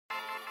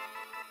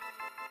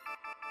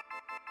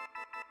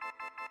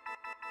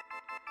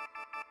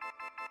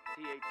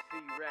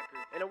THC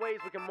Records. In a ways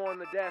we can mourn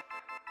the death,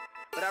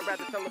 but I'd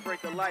rather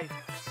celebrate the life.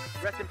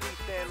 Rest in peace,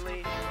 Stan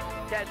Lee.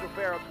 Casual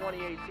Pharaoh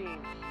 2018.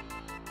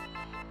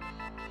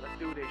 Let's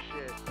do this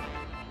shit.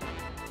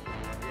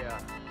 Yeah.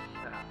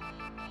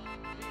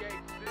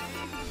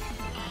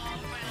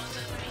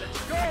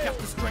 I got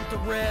the strength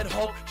of Red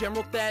Hulk,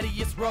 General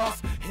Thaddeus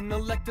Ross,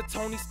 intellect of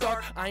Tony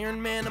Stark,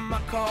 Iron Man in my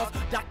cause,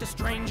 Doctor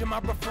Strange in my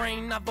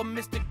refrain, I've a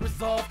mystic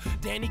resolve,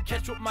 Danny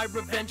Ketch with my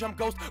revenge, I'm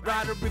Ghost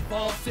Rider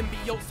Revolve,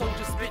 symbiote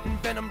soldier spitting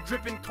venom,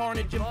 dripping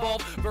carnage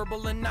involved,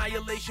 verbal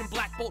annihilation,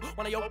 Black Bolt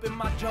when I open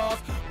my jaws,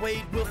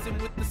 Wade Wilson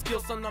with the skill,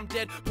 son I'm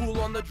dead, pool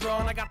on the draw,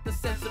 and I got the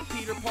sense of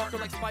Peter Parker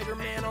like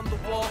Spider-Man on the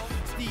wall,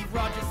 Steve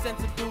Rogers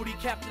sense of duty,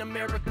 Captain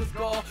America's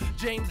gall,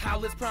 James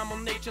Howlett's primal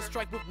nature,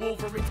 strike with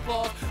Wolverine's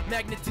claws,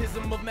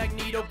 magnetism of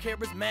Magneto,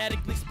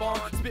 charismatically spawn,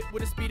 spit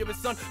with the speed of his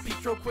son,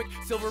 Petro quick,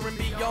 silver and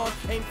beyond,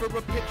 aim for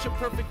a picture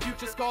perfect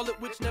future, Scarlet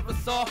Witch never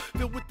saw,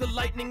 filled with the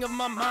lightning of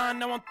my mind,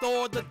 now I'm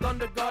Thor, the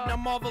Thunder God, now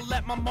marvel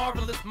at my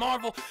marvelous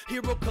Marvel,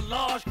 hero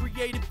collage,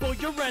 created for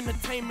your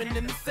entertainment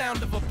and the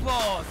sound of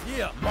applause,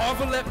 yeah,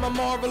 marvel at my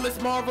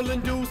marvelous,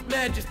 Marvel-induced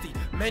majesty,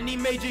 many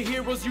major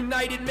heroes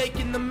united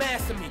making the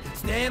mass of me,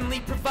 Stan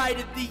Lee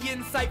provided the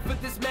insight for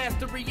this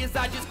mastery as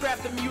I just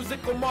craft a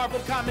musical Marvel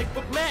comic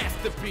book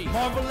masterpiece,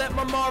 marvel at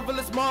my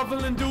marvelous,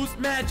 Marvel-induced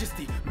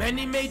majesty,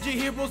 many major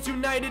heroes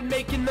united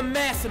making the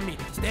mass of me,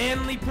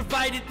 Stan Lee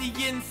provided the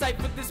insight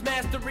for this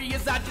mastery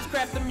as I just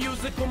craft a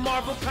musical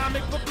Marvel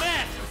comic book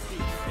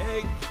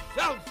masterpiece.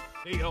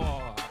 Excelsior!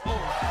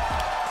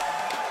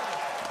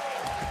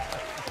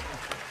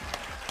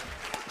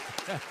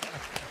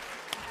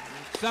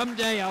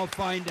 Someday I'll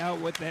find out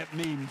what that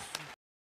means.